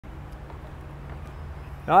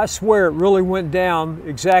Now, I swear it really went down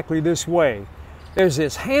exactly this way. There's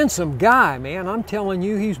this handsome guy, man, I'm telling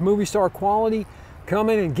you, he's movie star quality,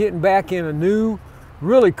 coming and getting back in a new,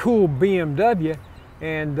 really cool BMW,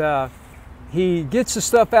 and he gets the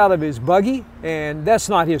stuff out of his buggy, and that's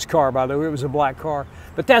not his car, by the way, it was a black car,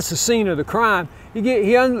 but that's the scene of the crime.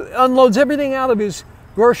 He unloads everything out of his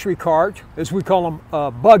grocery cart, as we call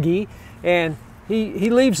them, buggy, and he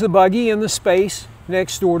leaves the buggy in the space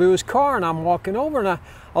next door to his car, and I'm walking over, and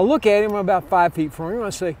I look at him about 5 feet from him, and I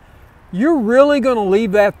say, "You're really going to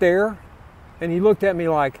leave that there?" And he looked at me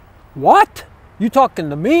like, "What? You talking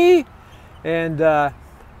to me?" And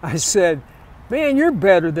I said, "Man, you're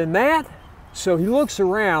better than that." So he looks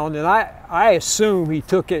around, and I assume he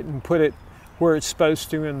took it and put it where it's supposed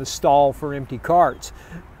to, in the stall for empty carts.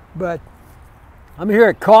 But I'm here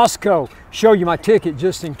at Costco, show you my ticket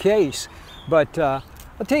just in case. But I'll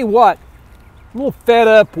tell you what, I'm a little fed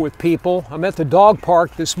up with people. I'm at the dog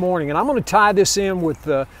park this morning, and I'm going to tie this in with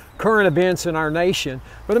the current events in our nation.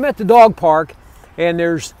 But I'm at the dog park, and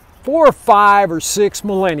there's 4 or 5 or 6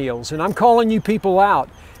 millennials, and I'm calling you people out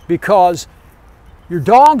because your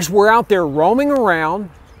dogs were out there roaming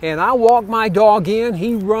around, and I walk my dog in,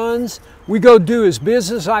 he runs, we go do his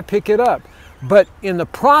business, I pick it up. But in the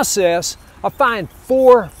process, I find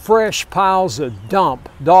 4 fresh piles of dog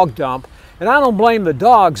dump, and I don't blame the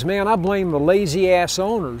dogs, man, I blame the lazy ass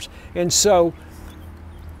owners. And so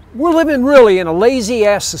we're living really in a lazy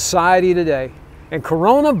ass society today, and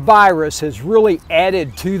coronavirus has really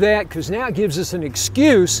added to that, because now it gives us an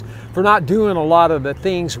excuse for not doing a lot of the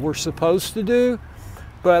things we're supposed to do.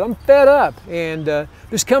 But I'm fed up, and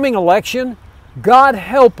this coming election, God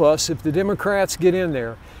help us if the Democrats get in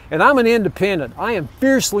there. And I'm an independent. I am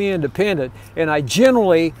fiercely independent, and I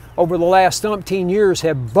generally, over the last umpteen years,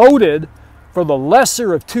 have voted for the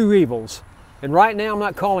lesser of 2 evils. And right now I'm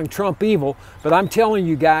not calling Trump evil, but I'm telling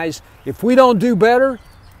you guys, if we don't do better,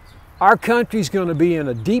 our country's going to be in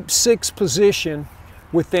a deep 6 position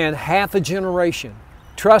within half a generation.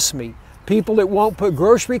 Trust me, people that won't put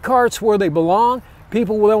grocery carts where they belong,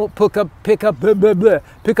 people that won't pick up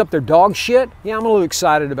their dog shit. Yeah, I'm a little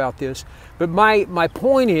excited about this. But my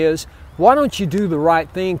point is, why don't you do the right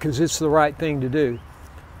thing, because it's the right thing to do.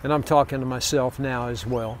 And I'm talking to myself now as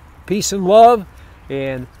well. Peace and love,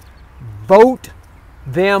 and vote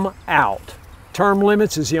them out. Term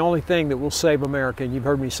limits is the only thing that will save America, and you've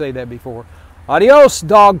heard me say that before. Adios,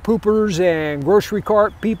 dog poopers and grocery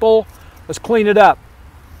cart people. Let's clean it up.